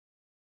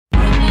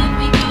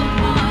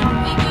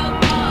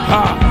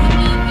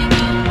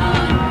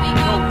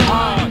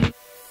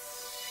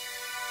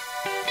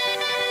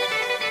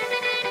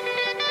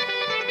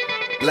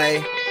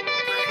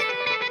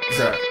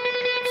Sir.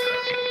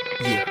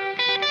 Yeah.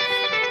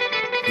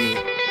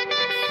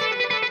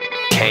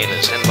 Kane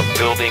is in the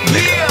building,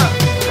 nigga.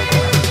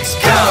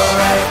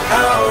 Alright,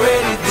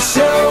 already the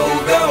show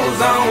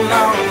goes on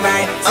all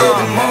night till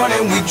the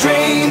morning. We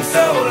dream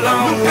so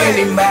long.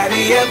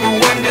 Anybody ever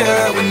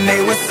wonder when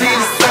they would see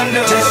the sun?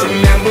 Just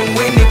remember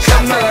when it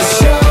comes to the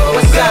show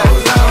goes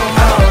on.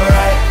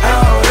 Alright,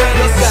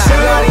 already the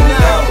show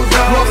goes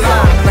on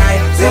all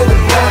night till the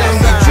morning.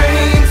 We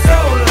dream so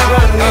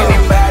long.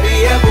 Anybody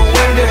ever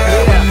wonder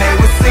when they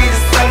would see the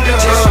sun?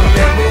 Just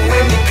remember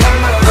when it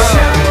comes to the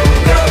show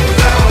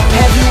goes on.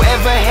 Have you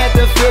ever had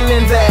the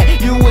feeling that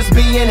you was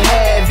being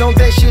had? Don't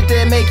that shit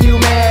that make you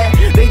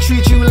mad? They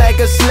treat you like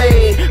a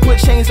slave, put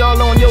chains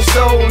all on your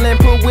soul and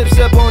put whips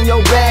up on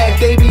your back.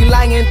 They be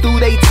lying through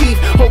they teeth,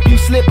 hope you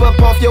slip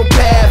up off your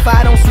path.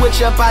 I don't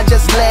switch up, I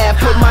just laugh,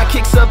 put my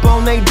kicks up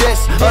on they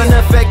desk,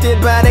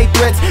 unaffected by they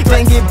threats.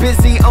 Then get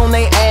busy on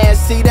they ass.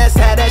 See, that's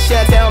how that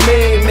Chi-Town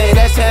made me,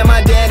 that's how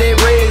my daddy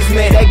raised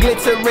me. That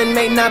glittering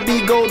may not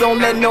be gold, don't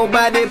let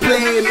nobody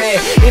play me.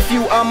 If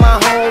you are my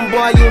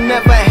homeboy, you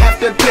never have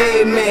to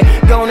pay me.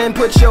 Go and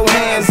put your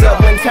hands up,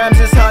 when times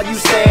is hard you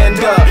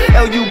stand up.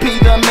 LUP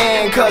the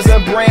man, cause a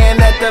brand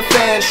that the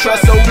fans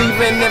trust. So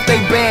even if they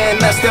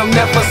ban us, they'll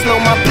never slow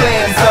my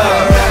plans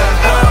up.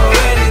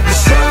 Already the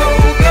show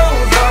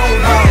goes on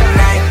all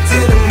night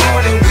till the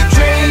morning. We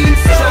dream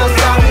so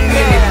long.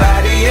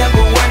 Anybody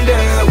ever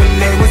wonder when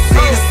they would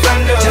see the sun?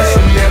 Just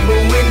remember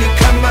when you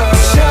come up.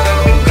 The show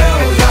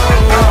goes on.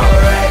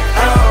 Alright,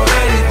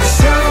 already the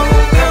show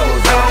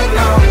goes on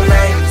all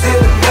night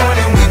till the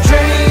morning. We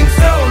dream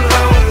so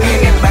long.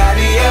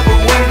 Anybody ever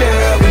wonder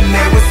when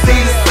they would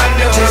see the sun?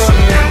 Just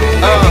remember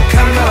when you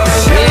come up. The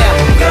show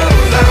goes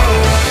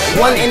on.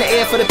 One in the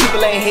air for the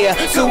people ain't here,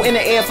 two in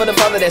the air for the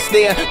father that's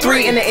there,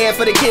 three in the air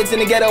for the kids in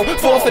the ghetto,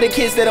 four for the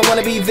kids that don't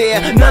wanna be there,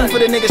 none for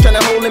the niggas trying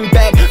to hold him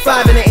back,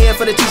 five in the air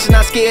for the teacher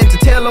not scared to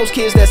tell those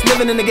kids that's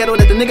living in the ghetto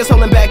that the niggas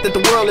holding back that the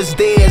world is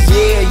theirs.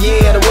 Yeah,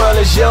 yeah, the world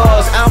is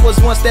yours. I was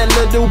once that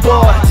little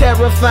boy,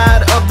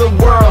 terrified of the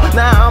world.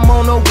 Now I'm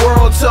on a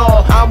world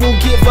tour. I will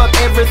give up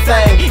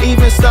everything,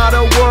 even start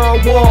a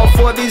world war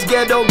for these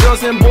ghetto girls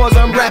and boys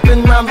I'm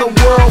rapping around the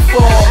world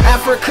for.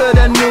 Africa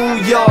to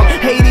New York,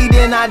 Haiti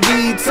then I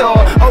detour,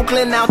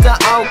 Oakland out to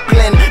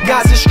Oakland,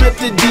 Gaza Strip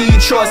to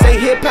Detroit. Say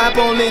hip-hop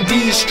only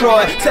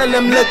destroy. Tell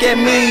them look at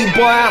me,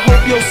 boy, I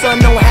hope your son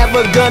don't have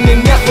a gun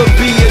and never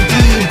be a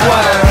D-boy.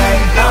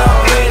 Alright,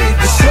 alright.